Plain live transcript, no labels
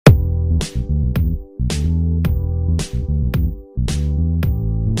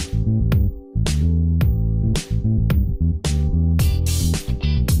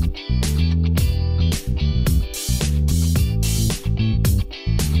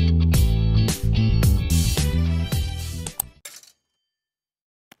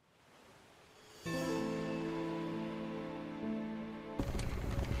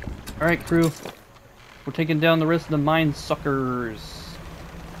Alright, crew. We're taking down the rest of the Mindsuckers.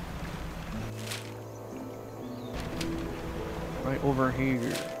 Right over here.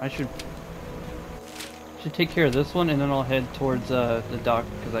 I should take care of this one, and then I'll head towards the dock,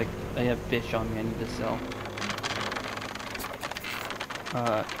 because I have fish on me I need to sell.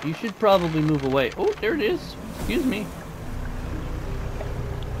 You should probably move away. Oh, there it is. Excuse me.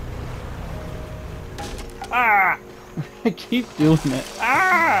 Ah! I keep doing it.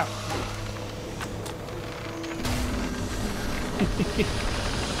 Ah!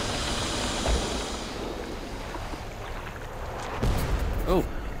 Oh.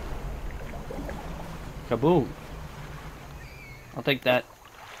 Kaboom. I'll take that.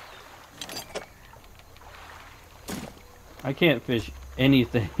 I can't fish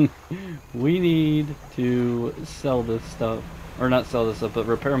anything. We need to sell this stuff. Or not sell this stuff, but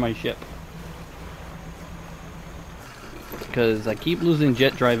repair my ship. Because I keep losing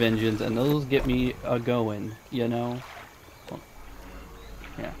jet drive engines, and those get me going, you know? Well,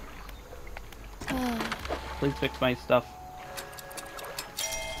 yeah. Please fix my stuff.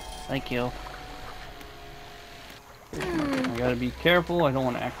 Thank you. I gotta be careful, I don't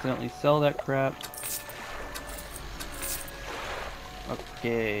want to accidentally sell that crap.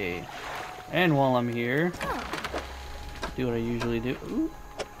 Okay. And while I'm here, do what I usually do. Ooh.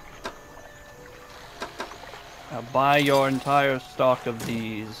 I'll buy your entire stock of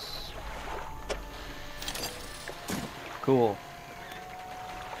these. Cool.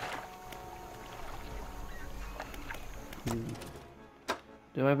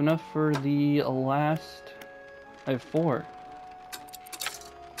 Do I have enough for the last? I have 4.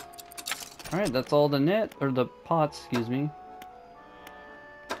 Alright, that's all the net, or the pots, excuse me.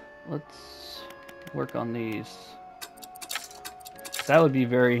 Let's work on these. That would be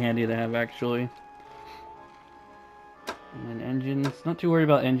very handy to have, actually. And then engines. Not too worried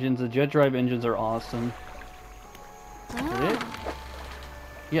about engines. The jet drive engines are awesome. Is that it?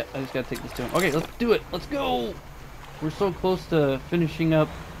 Yeah, I just gotta take this to him. Okay, let's do it. Let's go! We're so close to finishing up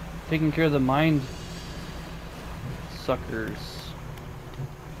taking care of the Mindsuckers.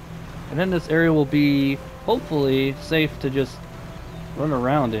 And then this area will be, hopefully, safe to just run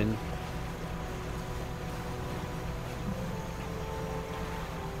around in.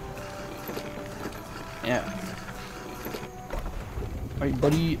 Yeah. Alright,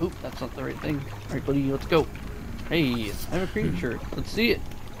 buddy. Oop, that's not the right thing. Alright, buddy, let's go. Hey, I have a creature. Let's see it.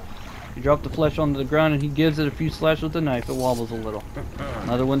 You drop the flesh onto the ground and he gives it a few slashes with the knife. It wobbles a little.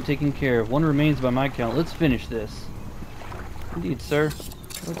 Another one taken care of. One remains by my count. Let's finish this. Indeed, sir.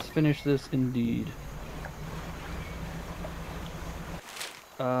 Let's finish this indeed.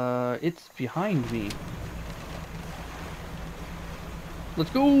 It's behind me.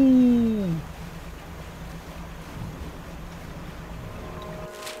 Let's go!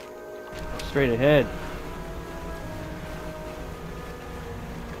 Straight ahead.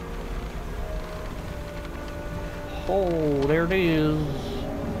 Oh, there it is.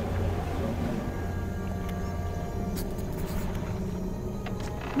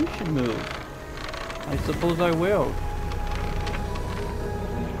 You should move. I suppose I will.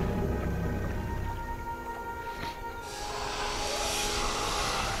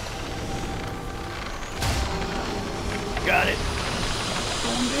 Got it.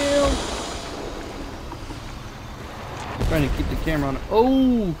 Going down. Trying to keep the camera on.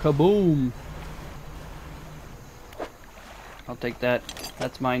 Oh, kaboom. I'll take that.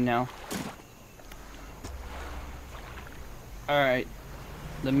 That's mine now. Alright.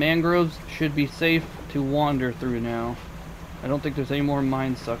 The mangroves should be safe to wander through now. I don't think there's any more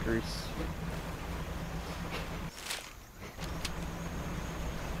Mindsuckers.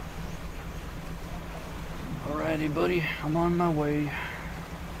 Alrighty, buddy. I'm on my way.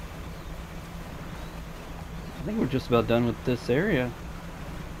 I think we're just about done with this area.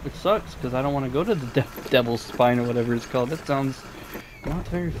 Which sucks, because I don't want to go to the Devil's Spine or whatever it's called. That sounds not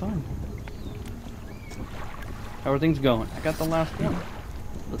very fun. How are things going? I got the last one.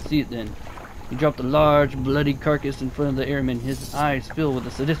 Let's see it then. He dropped a large, bloody carcass in front of the airman, his eyes filled with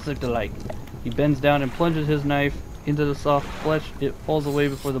a sadistic delight. He bends down and plunges his knife into the soft flesh. It falls away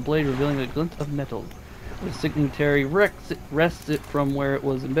before the blade, revealing a glint of metal. With sickening terror, he wrests it from where it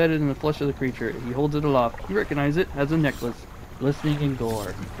was embedded in the flesh of the creature. He holds it aloft. You recognize it as a necklace, glistening in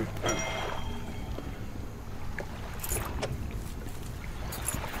gore.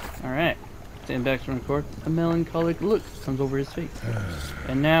 Alright. Stand back from the court. A melancholic look comes over his face.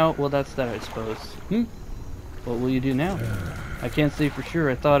 And now, well, that's that, I suppose. What will you do now? I can't say for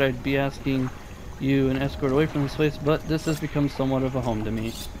sure. I thought I'd be asking you an escort away from this place, but this has become somewhat of a home to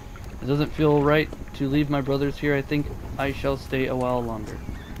me. It doesn't feel right to leave my brothers here. I think I shall stay a while longer.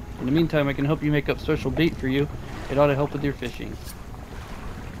 In the meantime, I can help you make up special bait for you. It ought to help with your fishing.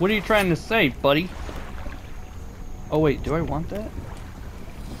 What are you trying to say, buddy? Oh wait, do I want that?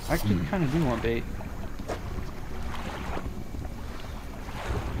 I actually kind of do want bait.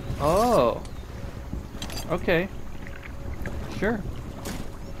 Oh. Okay. Sure.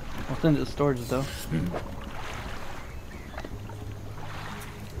 I'll send it to storage though.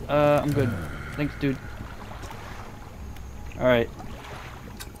 I'm good. Thanks, dude. Alright.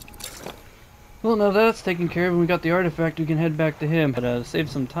 Well, now that's taken care of and we got the artifact, we can head back to him. But to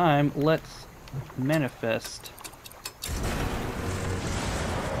save some time, let's manifest.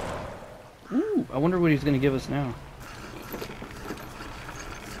 Ooh, I wonder what he's going to give us now.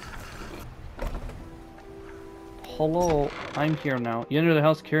 Hello, I'm here now. You enter the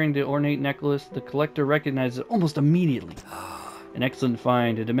house carrying the ornate necklace. The collector recognizes it almost immediately. An excellent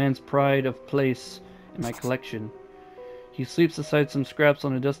find. It demands pride of place in my collection. He sweeps aside some scraps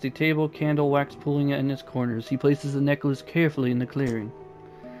on a dusty table, candle wax pooling in its corners. He places the necklace carefully in the clearing.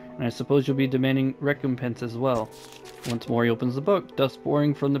 And I suppose you'll be demanding recompense as well. Once more he opens the book, dust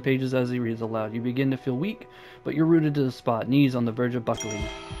pouring from the pages as he reads aloud. You begin to feel weak, but you're rooted to the spot, knees on the verge of buckling.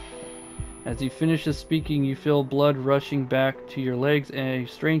 As he finishes speaking, you feel blood rushing back to your legs and a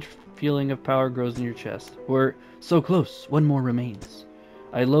strange feeling of power grows in your chest. We're so close, one more remains.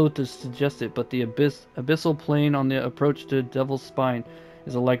 I loathe to suggest it, but the abyssal plane on the approach to Devil's Spine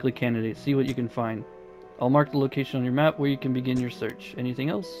is a likely candidate. See what you can find. I'll mark the location on your map where you can begin your search. Anything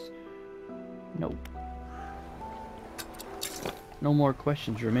else? No. No more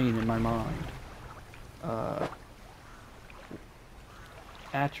questions remain in my mind.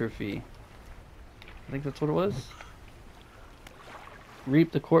 Atrophy. I think that's what it was.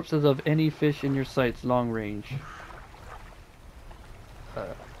 Reap the corpses of any fish in your sights, long range.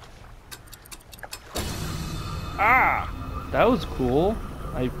 That was cool.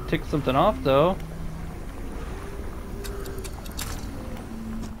 I ticked something off though.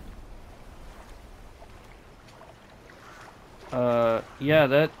 Yeah,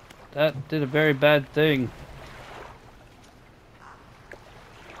 that did a very bad thing.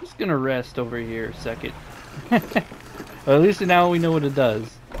 I'm just gonna rest over here a second. Well, at least now we know what it does.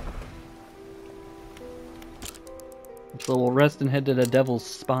 So we'll rest and head to the Devil's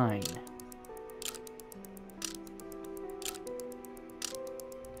Spine.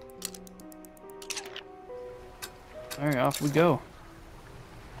 Alright, off we go.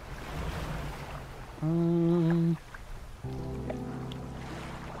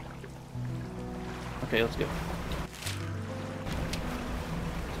 Okay, let's go.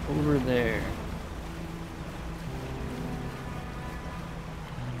 It's over there.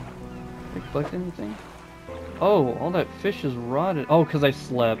 Did I collect anything? Oh, all that fish is rotted. Oh, because I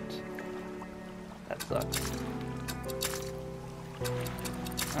slept. That sucks.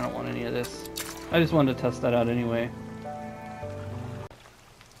 I don't want any of this. I just wanted to test that out anyway.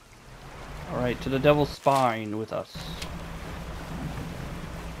 Alright, to the Devil's Spine with us.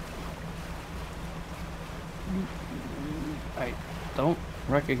 I don't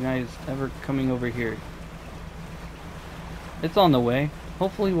recognize ever coming over here. It's on the way.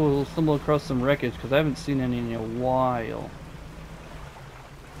 Hopefully we'll stumble across some wreckage because I haven't seen any in a while.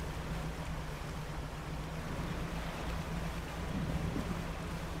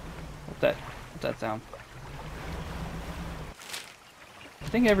 What's that sound? I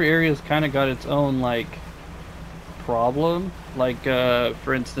think every area's kind of got its own like problem. Like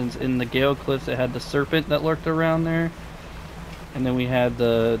for instance, in the Gale Cliffs, it had the serpent that lurked around there, and then we had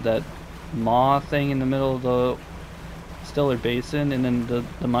that maw thing in the middle of the Stellar Basin, and then the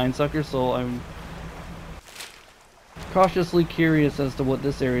Mindsuckers. So I'm cautiously curious as to what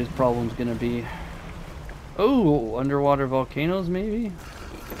this area's problem is going to be. Oh, underwater volcanoes maybe?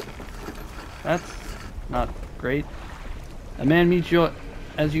 That's not great. A man meets you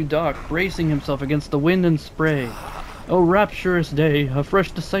as you dock, bracing himself against the wind and spray. Oh, rapturous day, a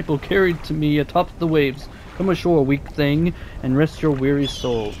fresh disciple carried to me atop the waves. Come ashore, weak thing, and rest your weary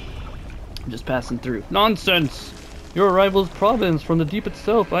soul. I'm just passing through. Nonsense! Your arrival is providence from the deep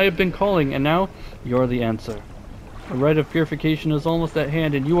itself. I have been calling, and now you're the answer. A rite of purification is almost at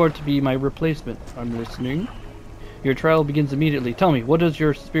hand, and you are to be my replacement. I'm listening. Your trial begins immediately. Tell me, what does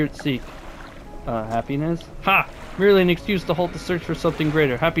your spirit seek? Happiness? Ha! Merely an excuse to halt the search for something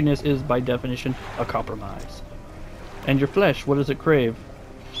greater. Happiness is, by definition, a compromise. And your flesh, what does it crave?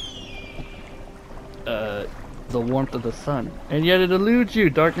 The warmth of the sun. And yet it eludes you.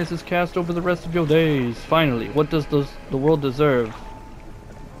 Darkness is cast over the rest of your days. Finally, what does the world deserve?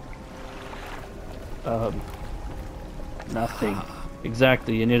 Nothing.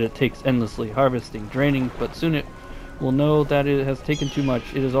 Exactly, and yet it takes endlessly, harvesting, draining, but soon it will know that it has taken too much.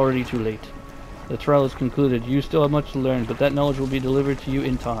 It is already too late. The trial is concluded. You still have much to learn, but that knowledge will be delivered to you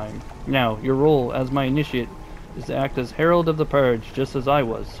in time. Now, your role as my initiate is to act as herald of the purge, just as I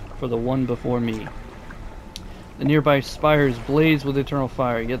was, for the one before me. The nearby spires blaze with eternal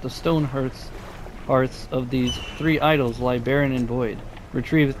fire, yet the stone hearths of these 3 idols lie barren and void.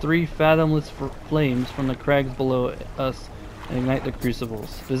 Retrieve 3 fathomless flames from the crags below us and ignite the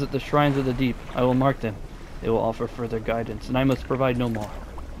crucibles. Visit the shrines of the deep. I will mark them. They will offer further guidance, and I must provide no more.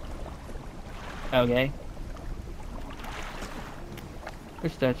 Okay.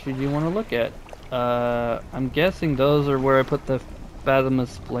 Which statue do you want to look at? I'm guessing those are where I put the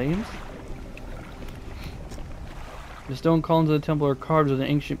fathomless flames. The stone columns of the temple are carved with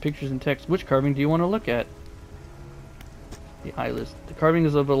ancient pictures and text. Which carving do you want to look at? The eyeless. The carving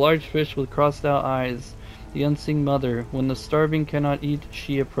is of a large fish with crossed out eyes. The unseen mother. When the starving cannot eat,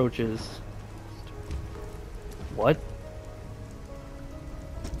 she approaches. What?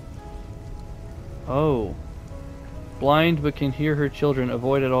 Oh. Blind but can hear her children.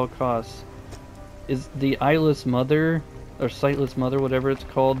 Avoid at all costs. Is the eyeless mother, or sightless mother, whatever it's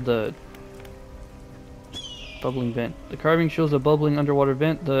called, the bubbling vent. The carving shows a bubbling underwater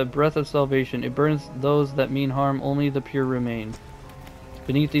vent, the breath of salvation. It burns those that mean harm, only the pure remain.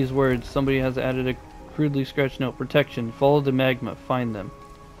 Beneath these words, somebody has added a crudely scratched note. Protection. Follow the magma. Find them.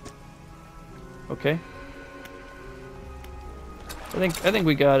 Okay. I think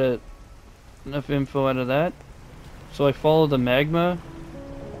we got enough info out of that. So I follow the magma.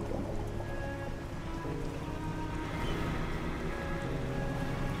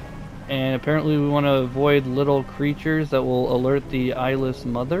 And apparently we want to avoid little creatures that will alert the eyeless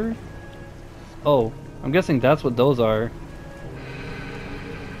mother. Oh, I'm guessing that's what those are.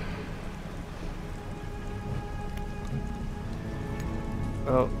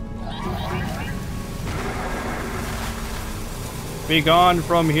 Oh. Be gone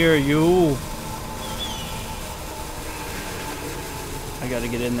from here, you! I gotta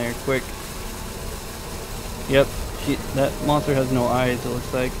get in there quick. Yep, that monster has no eyes, it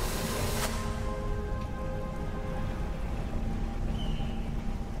looks like.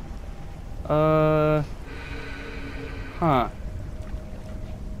 Huh.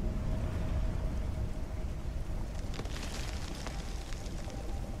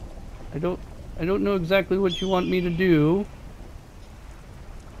 I don't know exactly what you want me to do.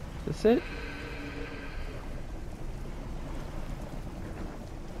 Is this it?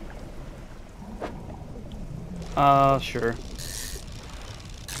 Sure.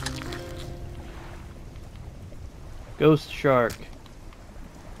 Ghost shark.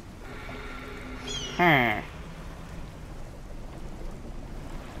 Huh.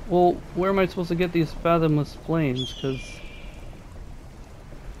 Well, where am I supposed to get these fathomless flames? Because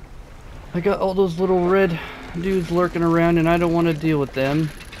I got all those little red dudes lurking around and I don't want to deal with them.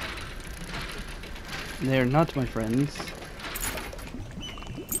 They're not my friends.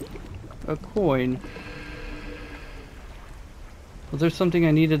 A coin. Was there something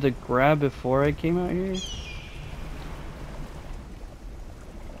I needed to grab before I came out here?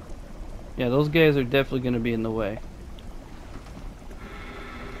 Yeah, those guys are definitely going to be in the way.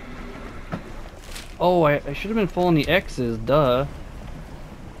 Oh, I should have been following the X's, duh.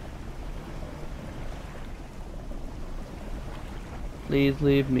 Please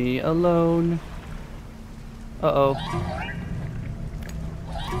leave me alone. Uh-oh.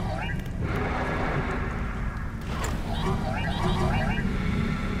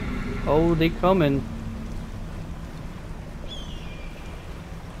 Oh, they coming.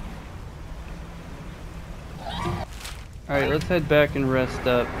 Alright, let's head back and rest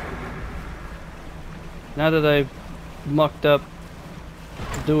up. Now that I've mucked up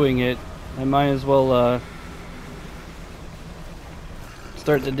doing it, I might as well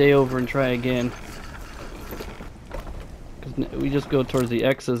start the day over and try again. Because we just go towards the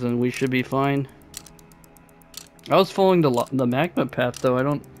X's and we should be fine. I was following the magma path though. I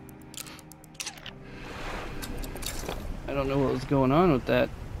don't know what was going on with that.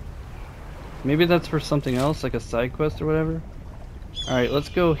 Maybe that's for something else, like a side quest or whatever. Alright, let's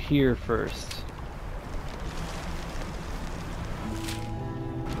go here first.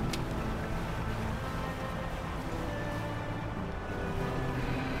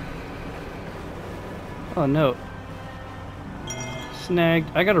 Oh no.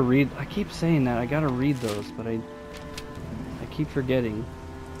 Snagged. I gotta read. I keep saying that. I gotta read those, but I keep forgetting.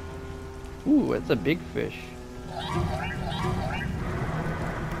 Ooh, that's a big fish.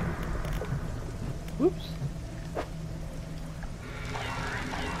 Whoops.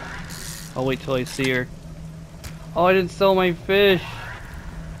 I'll wait till I see her. Oh, I didn't sell my fish.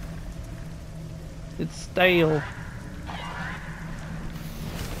 It's stale.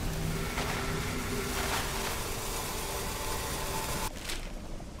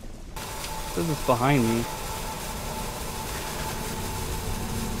 This is behind me.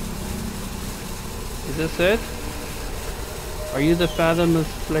 Is this it? Are you the fathomless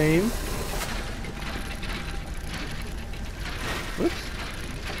flame?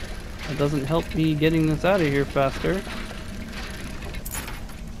 Whoops. That doesn't help me getting this out of here faster.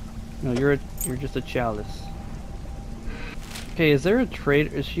 No, you're just a chalice. Okay, is there a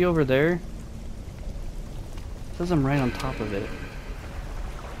trade? Is she over there? It says I'm right on top of it.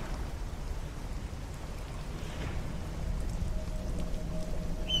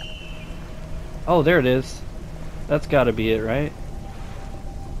 Oh, there it is. That's gotta be it, right?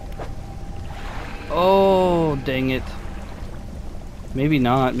 Oh, dang it. Maybe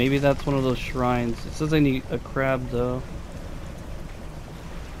not. Maybe that's one of those shrines. It says I need a crab, though.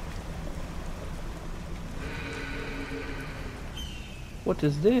 What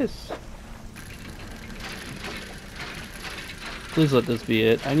is this? Please let this be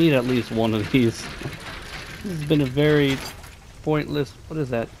it. I need at least one of these. This has been a very pointless... What is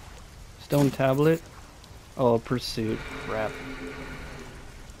that? Stone tablet? Oh, pursuit. Crap.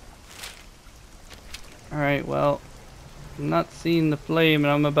 Alright, well... I'm not seeing the flame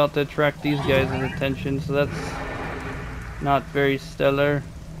and I'm about to attract these guys' attention, so that's... not very stellar.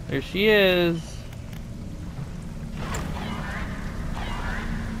 There she is!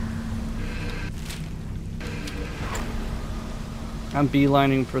 I'm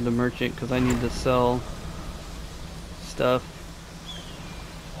beelining for the merchant because I need to sell stuff.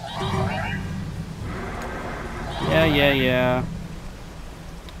 Yeah.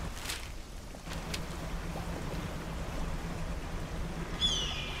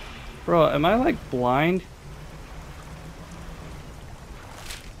 Bro, am I like blind?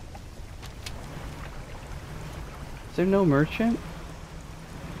 Is there no merchant?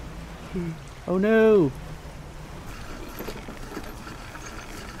 Oh no!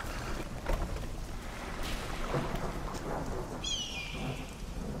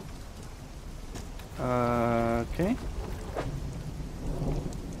 Okay.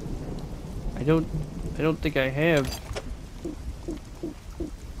 I don't think I have.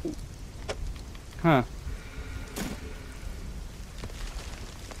 Huh.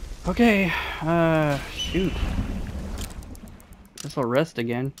 Okay. Shoot. Guess I'll rest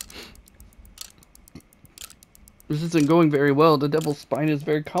again. This isn't going very well. The devil's spine is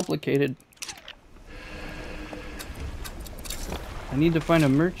very complicated. I need to find a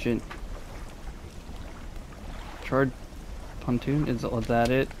merchant. Charred pontoon? Was that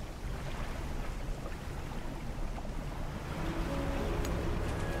it?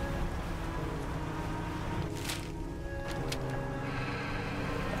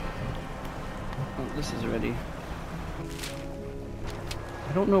 Oh, this is ready.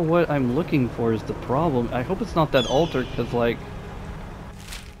 I don't know what I'm looking for is the problem. I hope it's not that altar, because like...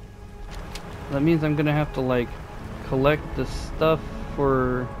 that means I'm gonna have to like collect the stuff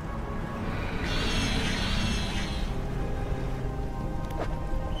for...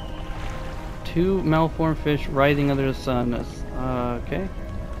 two malformed fish writhing under the sun. Okay.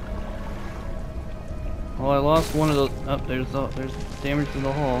 Well, I lost one of those. Oh, there's damage to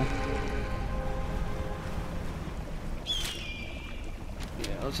the hull.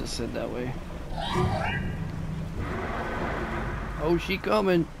 Yeah, let's just sit that way. Oh, she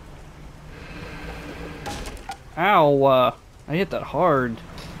coming. Ow! I hit that hard.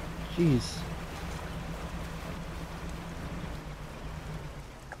 Jeez.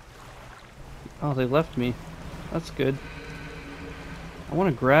 Oh, they left me. That's good. I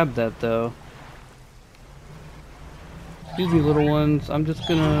want to grab that, though. Excuse me, little ones. I'm just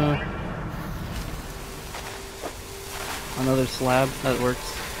gonna... Another slab. That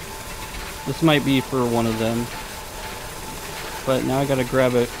works. This might be for one of them. But now I gotta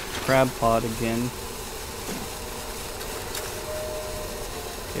grab a crab pod again.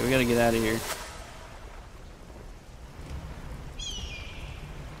 Okay, we gotta get out of here.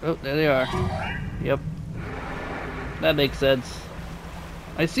 Oh, there they are. Yep. That makes sense.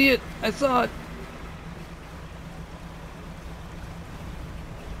 I see it! I saw it!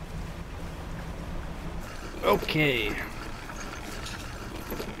 Okay.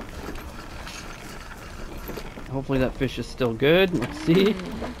 Hopefully that fish is still good. Let's see.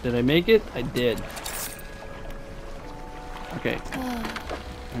 Did I make it? I did. Okay.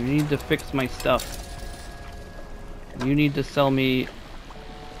 I need to fix my stuff. You need to sell me...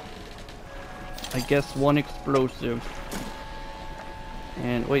 I guess one explosive.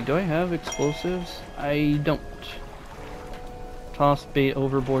 And wait, do I have explosives? I don't. Toss bait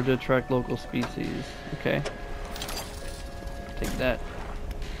overboard to attract local species. Okay. Take that.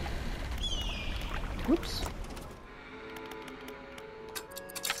 Whoops.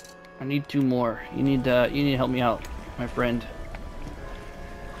 I need 2 more. You need to help me out, my friend.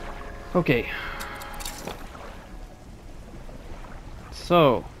 Okay.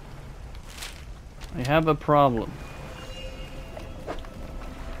 So, I have a problem.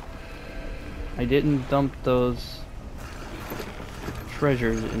 I didn't dump those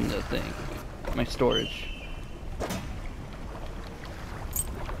treasures in the thing, my storage.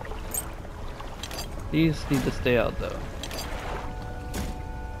 These need to stay out though.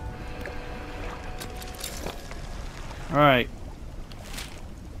 Alright.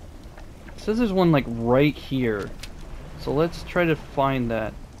 It says there's one like right here. So let's try to find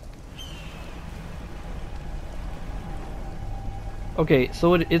that. Okay,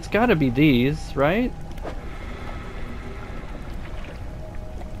 so it's gotta be these, right?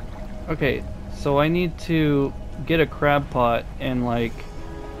 Okay, so I need to get a crab pot and like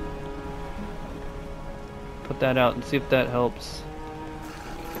put that out and see if that helps.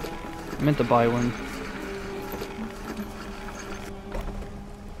 I meant to buy one.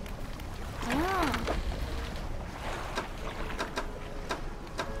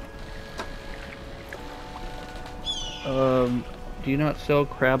 Do you not sell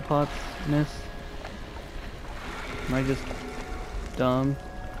crab pots, miss? Am I just dumb?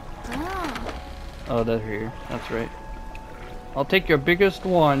 Oh, they're here. That's right. I'll take your biggest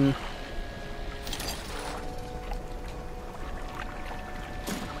one.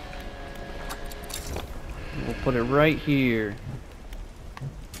 We'll put it right here.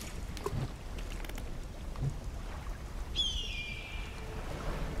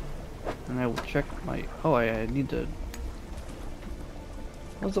 And I will check my... Oh, I need to...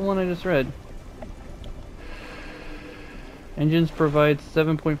 What's the one I just read? Engines provide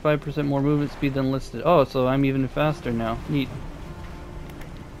 7.5% more movement speed than listed. Oh, so I'm even faster now. Neat.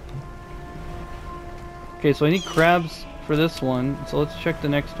 Okay, so I need crabs for this one. So let's check the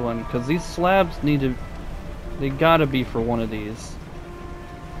next one. Because these slabs need to... They gotta be for one of these.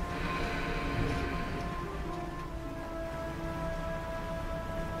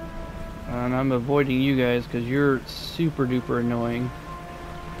 And I'm avoiding you guys because you're super duper annoying.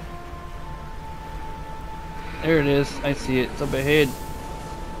 There it is. I see it. It's up ahead.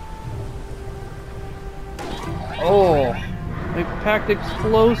 Oh! I packed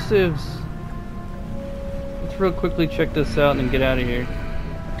explosives! Let's real quickly check this out and get out of here.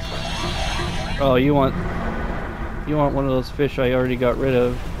 Oh, you want one of those fish I already got rid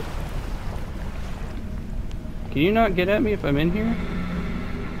of. Can you not get at me if I'm in here?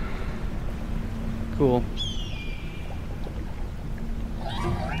 Cool.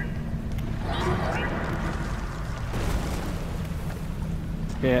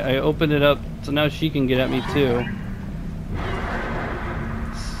 Okay, I opened it up so now she can get at me too.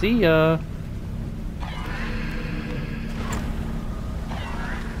 See ya!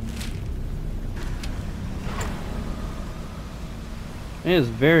 It is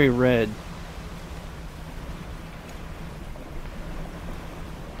very red.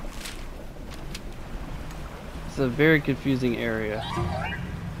 It's a very confusing area.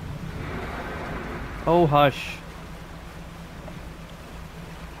 Oh, hush.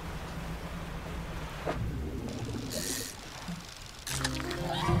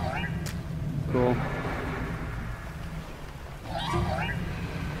 Cool.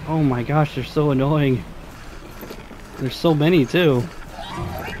 Oh my gosh, they're so annoying. There's so many too.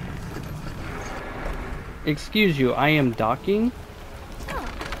 Excuse you, I am docking?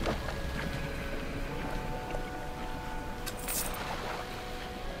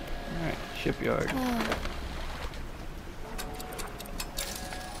 Alright, shipyard.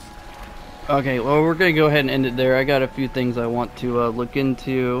 Okay, well we're gonna go ahead and end it there. I got a few things I want to look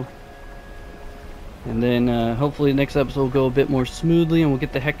into. And then hopefully the next episode will go a bit more smoothly and we'll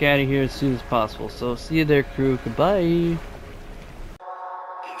get the heck out of here as soon as possible. So see you there, crew. Goodbye.